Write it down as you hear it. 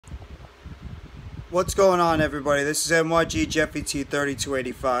What's going on, everybody? This is NYG Jeffy T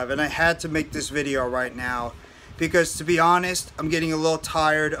 3285, and I had to make this video right now because, to be honest, I'm getting a little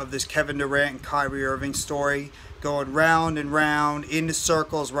tired of this Kevin Durant and Kyrie Irving story going round and round into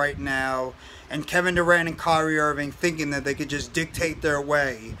circles right now, and Kevin Durant and Kyrie Irving thinking that they could just dictate their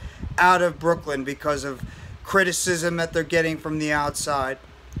way out of Brooklyn because of criticism that they're getting from the outside,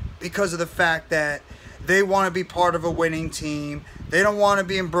 because of the fact that they want to be part of a winning team. They don't want to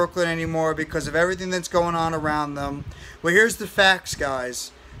be in Brooklyn anymore because of everything that's going on around them. Well, here's the facts,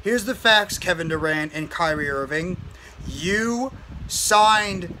 guys. Here's the facts, Kevin Durant and Kyrie Irving. You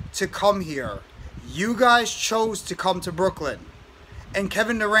signed to come here. You guys chose to come to Brooklyn. And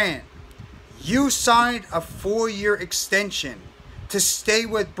Kevin Durant, you signed a 4-year extension to stay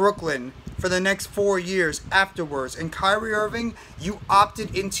with Brooklyn for the next 4 years afterwards. And Kyrie Irving, you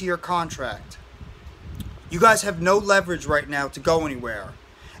opted into your contract. You guys have no leverage right now to go anywhere.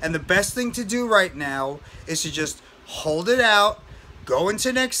 And the best thing to do right now is to just hold it out, go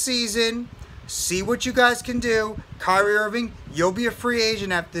into next season, see what you guys can do. Kyrie Irving, you'll be a free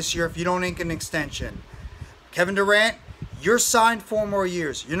agent after this year if you don't ink an extension. Kevin Durant, you're signed 4 more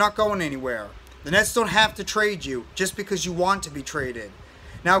years. You're not going anywhere. The Nets don't have to trade you just because you want to be traded.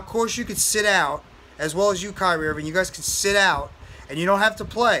 Now, of course, you could sit out, as well as you, Kyrie Irving. You guys could sit out, and you don't have to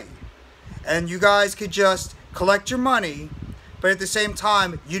play. And you guys could just collect your money, but at the same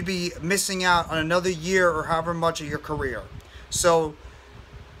time, you'd be missing out on another year or however much of your career. So,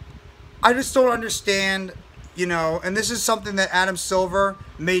 I just don't understand, you know, and this is something that Adam Silver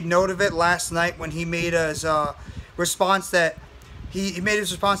made note of it last night when he made his response that he made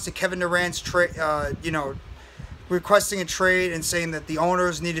his response to Kevin Durant's requesting a trade and saying that the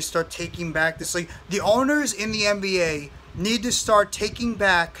owners need to start taking back this league. The owners in the NBA need to start taking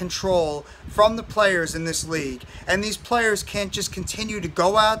back control from the players in this league. And these players can't just continue to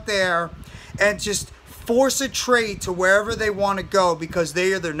go out there and just force a trade to wherever they want to go because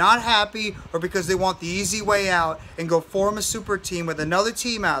they're either not happy or because they want the easy way out and go form a super team with another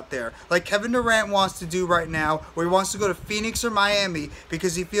team out there. Like Kevin Durant wants to do right now, where he wants to go to Phoenix or Miami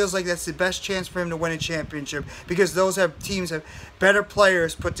because he feels like that's the best chance for him to win a championship because those teams have better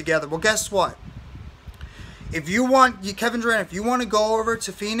players put together. Well, guess what? If you want, Kevin Durant, if you want to go over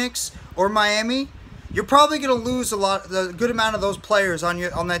to Phoenix or Miami, you're probably going to lose a good amount of those players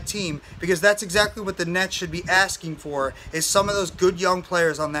on that team because that's exactly what the Nets should be asking for, is some of those good young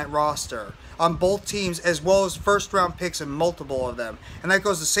players on that roster on both teams, as well as first-round picks and multiple of them. And that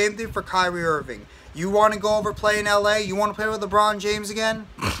goes the same thing for Kyrie Irving. You want to go over play in LA? You want to play with LeBron James again?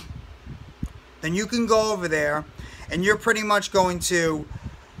 Then you can go over there, and you're pretty much going to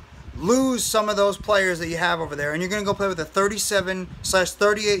lose some of those players that you have over there, and you're going to go play with a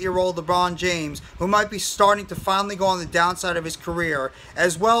 37/38-year-old LeBron James who might be starting to finally go on the downside of his career,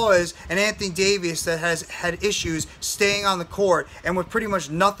 as well as an Anthony Davis that has had issues staying on the court and with pretty much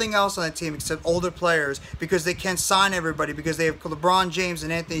nothing else on the team except older players because they can't sign everybody because they have LeBron James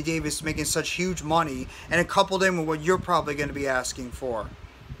and Anthony Davis making such huge money, and it coupled in with what you're probably going to be asking for.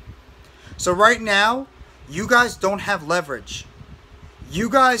 So right now, you guys don't have leverage. You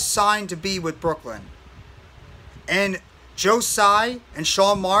guys signed to be with Brooklyn. And Joe Tsai and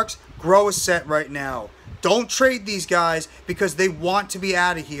Sean Marks, grow a set right now. Don't trade these guys because they want to be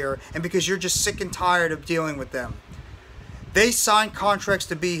out of here and because you're just sick and tired of dealing with them. They signed contracts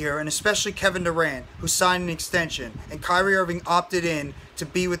to be here, and especially Kevin Durant, who signed an extension. And Kyrie Irving opted in to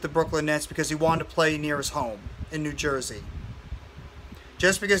be with the Brooklyn Nets because he wanted to play near his home in New Jersey.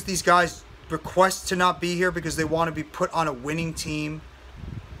 Just because these guys request to not be here because they want to be put on a winning team,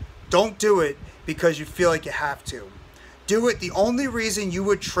 don't do it because you feel like you have to. Do it. The only reason you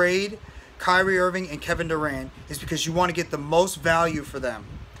would trade Kyrie Irving and Kevin Durant is because you want to get the most value for them.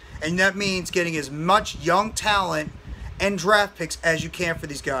 And that means getting as much young talent and draft picks as you can for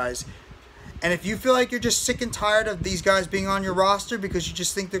these guys. And if you feel like you're just sick and tired of these guys being on your roster because you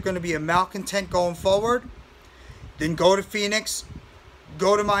just think they're going to be a malcontent going forward, then go to Phoenix,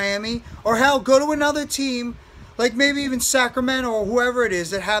 go to Miami, or hell, go to another team like maybe even Sacramento or whoever it is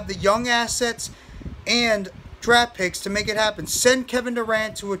that have the young assets and draft picks to make it happen. Send Kevin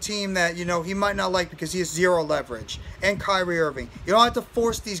Durant to a team that, you know, he might not like because he has zero leverage. And Kyrie Irving. You don't have to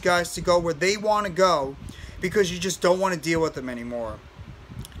force these guys to go where they want to go because you just don't want to deal with them anymore.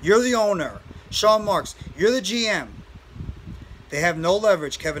 You're the owner. Sean Marks, you're the GM. They have no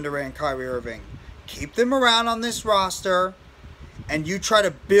leverage, Kevin Durant and Kyrie Irving. Keep them around on this roster, and you try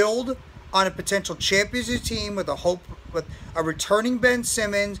to build on a potential championship team with a returning Ben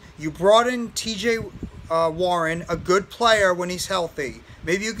Simmons. You brought in TJ Warren, a good player when he's healthy.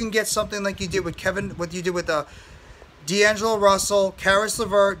 Maybe you can get something like you did with D'Angelo Russell, Karis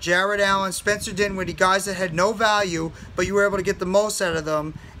LeVert, Jared Allen, Spencer Dinwiddie, guys that had no value, but you were able to get the most out of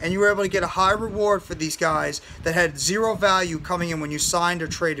them, and you were able to get a high reward for these guys that had zero value coming in when you signed or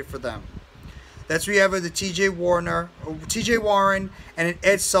traded for them. That's what you have with the T.J. Warren and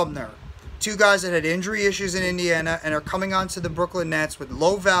Ed Sumner. Two guys that had injury issues in Indiana and are coming on to the Brooklyn Nets with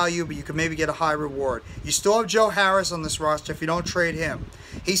low value, but you can maybe get a high reward. You still have Joe Harris on this roster if you don't trade him.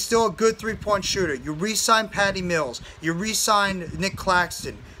 He's still a good three-point shooter. You re-sign Patty Mills. You re-sign Nick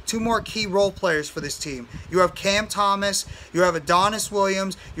Claxton. Two more key role players for this team. You have Cam Thomas. You have Adonis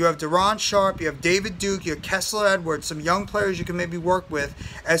Williams. You have Deron Sharp. You have David Duke. You have Kessler Edwards. Some young players you can maybe work with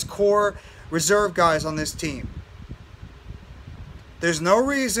as core reserve guys on this team. There's no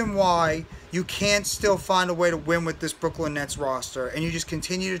reason why you can't still find a way to win with this Brooklyn Nets roster, and you just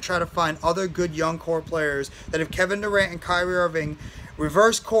continue to try to find other good young core players that if Kevin Durant and Kyrie Irving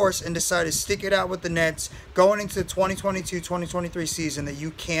reverse course and decide to stick it out with the Nets going into the 2022-2023 season, that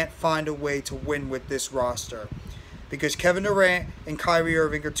you can't find a way to win with this roster. Because Kevin Durant and Kyrie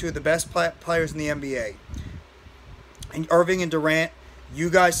Irving are two of the best players in the NBA. And Irving and Durant,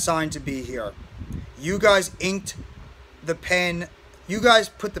 you guys signed to be here. You guys inked the pen. You guys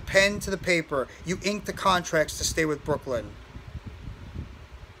put the pen to the paper. You inked the contracts to stay with Brooklyn.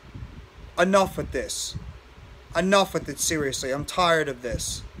 Enough with this. Enough with it, seriously. I'm tired of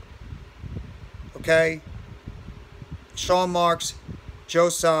this. Okay? Sean Marks, Joe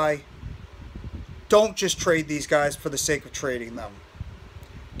Tsai. Don't just trade these guys for the sake of trading them.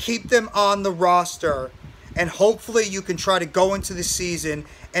 Keep them on the roster, and hopefully you can try to go into the season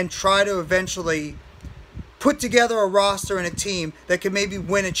and try to eventually put together a roster and a team that can maybe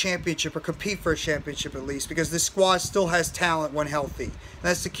win a championship or compete for a championship at least, because this squad still has talent when healthy. And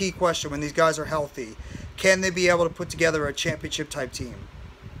that's the key question when these guys are healthy. Can they be able to put together a championship type team?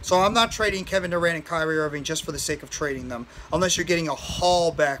 So I'm not trading Kevin Durant and Kyrie Irving just for the sake of trading them, unless you're getting a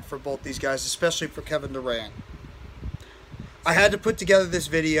haul back for both these guys, especially for Kevin Durant. I had to put together this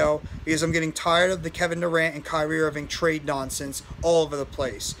video because I'm getting tired of the Kevin Durant and Kyrie Irving trade nonsense all over the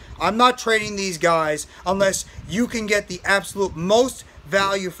place. I'm not trading these guys unless you can get the absolute most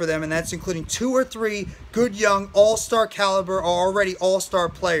value for them, and that's including 2 or 3 good young all-star caliber or already all-star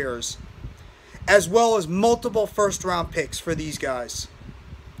players, as well as multiple first-round picks for these guys.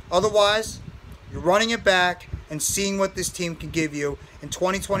 Otherwise, you're running it back and seeing what this team can give you in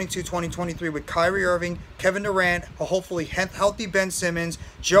 2022-2023 with Kyrie Irving, Kevin Durant, a hopefully healthy Ben Simmons,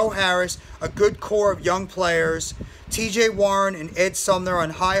 Joe Harris, a good core of young players, T.J. Warren and Ed Sumner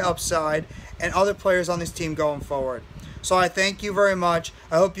on high upside, and other players on this team going forward. So I thank you very much.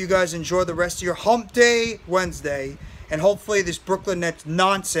 I hope you guys enjoy the rest of your Hump Day Wednesday, and hopefully this Brooklyn Nets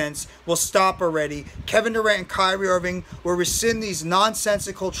nonsense will stop already. Kevin Durant and Kyrie Irving will rescind these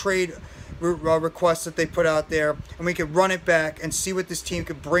nonsensical trade requests that they put out there, and we can run it back and see what this team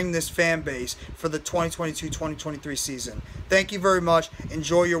could bring this fan base for the 2022-2023 season. Thank you very much.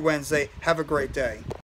 Enjoy your Wednesday. Have a great day.